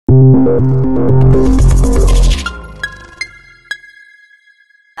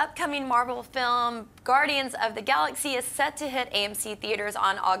Upcoming Marvel film Guardians of the Galaxy is set to hit AMC Theatres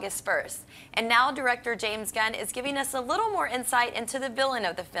on August 1st. And now director James Gunn is giving us a little more insight into the villain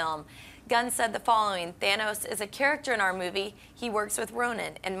of the film. Gunn said the following: Thanos is a character in our movie. He works with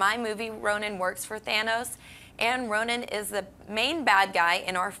Ronan. In my movie, Ronan works for Thanos, and Ronan is the main bad guy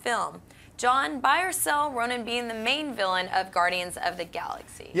in our film. John, buy or sell Ronan being the main villain of Guardians of the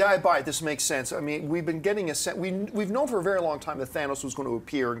Galaxy? Yeah, I buy it. This makes sense. I mean, we've been getting a sense. We've known for a very long time that Thanos was going to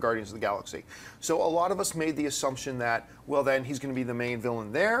appear in Guardians of the Galaxy. So a lot of us made the assumption that, well, then he's going to be the main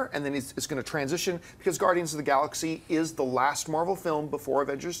villain there, and then it's going to transition because Guardians of the Galaxy is the last Marvel film before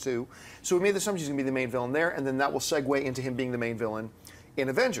Avengers 2. So we made the assumption he's going to be the main villain there, and then that will segue into him being the main villain in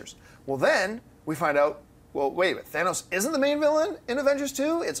Avengers. Well, then we find out, well, wait a minute, Thanos isn't the main villain in Avengers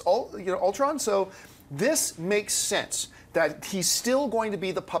 2? It's Ultron? So this makes sense that he's still going to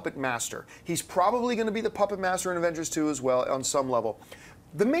be the puppet master. He's probably going to be the puppet master in Avengers 2 as well on some level.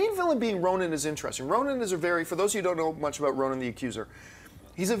 The main villain being Ronan is interesting. Ronan is for those of you who don't know much about Ronan the Accuser,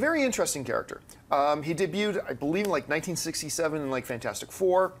 he's a very interesting character. He debuted, I believe, in like 1967 in like Fantastic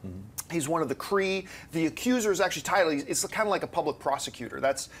Four. Mm-hmm. He's one of the Kree. The Accuser is actually titled, it's kind of like a public prosecutor.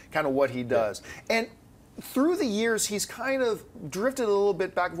 That's kind of what he does. Yeah. And through the years, he's kind of drifted a little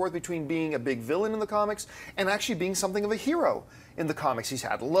bit back and forth between being a big villain in the comics and actually being something of a hero in the comics. He's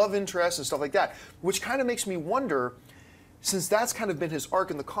had love interests and stuff like that, which kind of makes me wonder, since that's kind of been his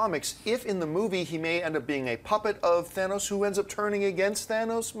arc in the comics, if in the movie he may end up being a puppet of Thanos who ends up turning against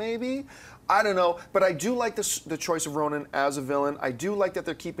Thanos, maybe? I don't know, but I do like the choice of Ronan as a villain. I do like that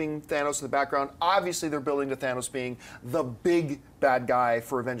they're keeping Thanos in the background. Obviously, they're building to Thanos being the big bad guy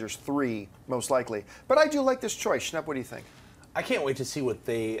for Avengers 3, most likely. But I do like this choice. Schnepp, what do you think? I can't wait to see what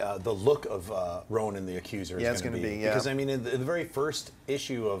the look of Ronan the Accuser is going to be. Yeah. Because, I mean, in the very first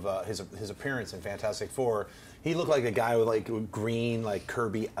issue of his appearance in Fantastic Four, he looked like a guy with like green, like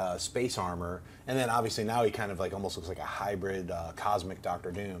Kirby space armor. And then obviously now he kind of like almost looks like a hybrid cosmic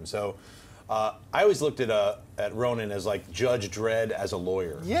Doctor Doom. So I always looked at Ronan as like Judge Dredd as a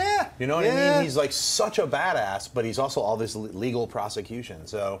lawyer. Yeah. You know what I mean? He's like such a badass, but he's also all this legal prosecution.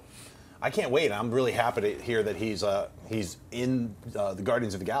 So I can't wait. I'm really happy to hear that he's in the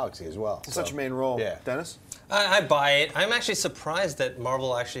Guardians of the Galaxy as well. Such a main role. Yeah. Dennis? I buy it. I'm actually surprised that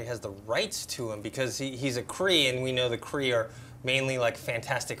Marvel actually has the rights to him because he's a Kree, and we know the Kree are mainly like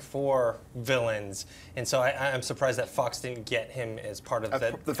Fantastic Four villains, and so I'm surprised that Fox didn't get him as part of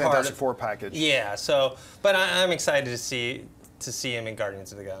the Fantastic Four package. Yeah. So, but I'm excited to see him in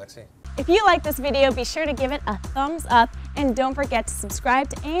Guardians of the Galaxy. If you like this video, be sure to give it a thumbs up, and don't forget to subscribe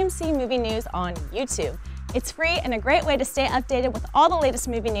to AMC Movie News on YouTube. It's free and a great way to stay updated with all the latest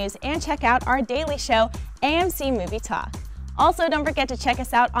movie news, and check out our daily show, AMC Movie Talk. Also, don't forget to check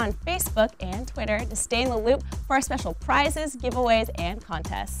us out on Facebook and Twitter to stay in the loop for our special prizes, giveaways, and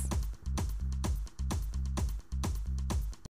contests.